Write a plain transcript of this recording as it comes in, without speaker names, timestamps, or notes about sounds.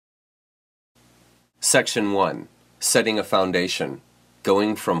Section 1. Setting a Foundation,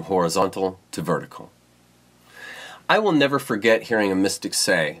 Going from Horizontal to Vertical. I will never forget hearing a mystic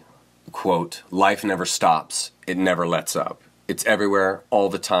say, quote, "Life never stops, it never lets up. It's everywhere, all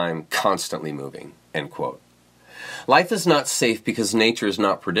the time, constantly moving," end quote. Life is not safe because nature is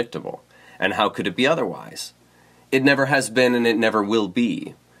not predictable, and how could it be otherwise? It never has been and it never will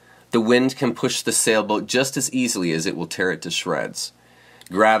be. The wind can push the sailboat just as easily as it will tear it to shreds.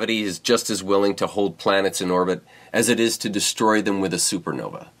 Gravity is just as willing to hold planets in orbit as it is to destroy them with a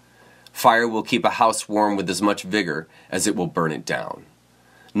supernova. Fire will keep a house warm with as much vigor as it will burn it down.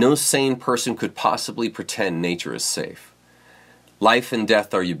 No sane person could possibly pretend nature is safe. Life and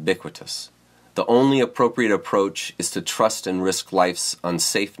death are ubiquitous. The only appropriate approach is to trust and risk life's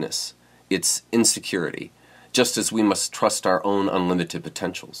unsafeness, its insecurity, just as we must trust our own unlimited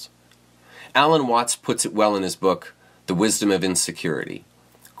potentials. Alan Watts puts it well in his book, The Wisdom of Insecurity.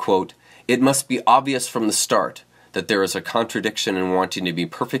 Quote, "It must be obvious from the start that there is a contradiction in wanting to be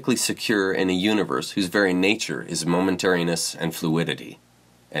perfectly secure in a universe whose very nature is momentariness and fluidity."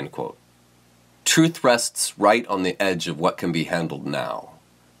 End quote. Truth rests right on the edge of what can be handled now,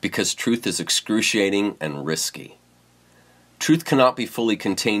 because truth is excruciating and risky. Truth cannot be fully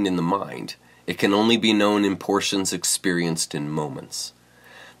contained in the mind. It can only be known in portions experienced in moments.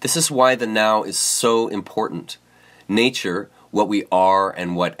 This is why the now is so important. Nature, what we are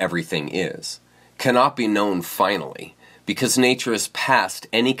and what everything is, cannot be known finally, because nature is past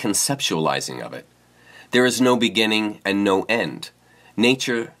any conceptualizing of it. There is no beginning and no end.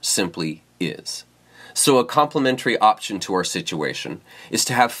 Nature simply is. So a complementary option to our situation is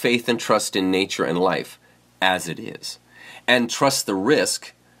to have faith and trust in nature and life as it is, and trust the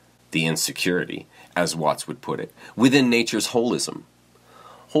risk, the insecurity, as Watts would put it, within nature's holism.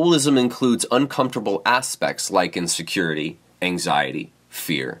 Holism includes uncomfortable aspects like insecurity, anxiety,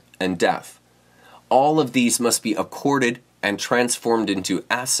 fear, and death. All of these must be accorded and transformed into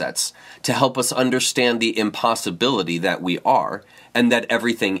assets to help us understand the impossibility that we are and that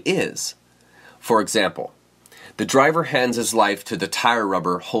everything is. For example, the driver hands his life to the tire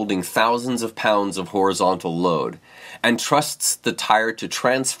rubber holding thousands of pounds of horizontal load and trusts the tire to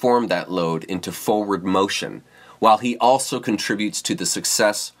transform that load into forward motion, while he also contributes to the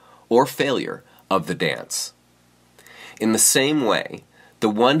success or failure of the dance. In the same way, the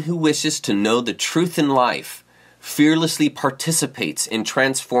one who wishes to know the truth in life fearlessly participates in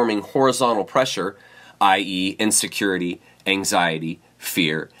transforming horizontal pressure, i.e. insecurity, anxiety,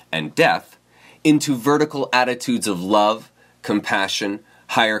 fear, and death, into vertical attitudes of love, compassion,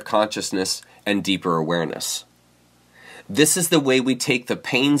 higher consciousness, and deeper awareness. This is the way we take the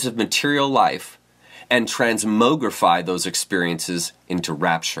pains of material life and transmogrify those experiences into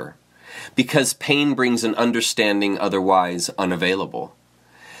rapture, because pain brings an understanding otherwise unavailable.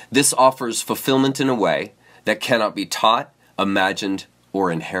 This offers fulfillment in a way that cannot be taught, imagined,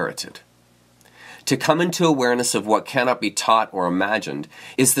 or inherited. To come into awareness of what cannot be taught or imagined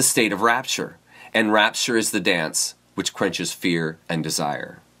is the state of rapture, and rapture is the dance which quenches fear and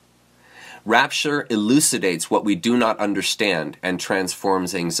desire. Rapture elucidates what we do not understand and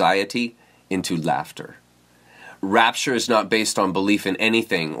transforms anxiety into laughter. Rapture is not based on belief in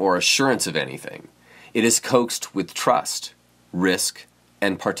anything or assurance of anything. It is coaxed with trust, risk,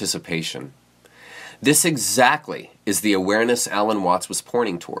 and participation. This exactly is the awareness Alan Watts was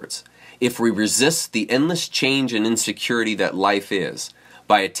pointing towards. If we resist the endless change and insecurity that life is,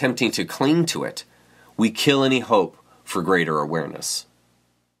 by attempting to cling to it, we kill any hope for greater awareness.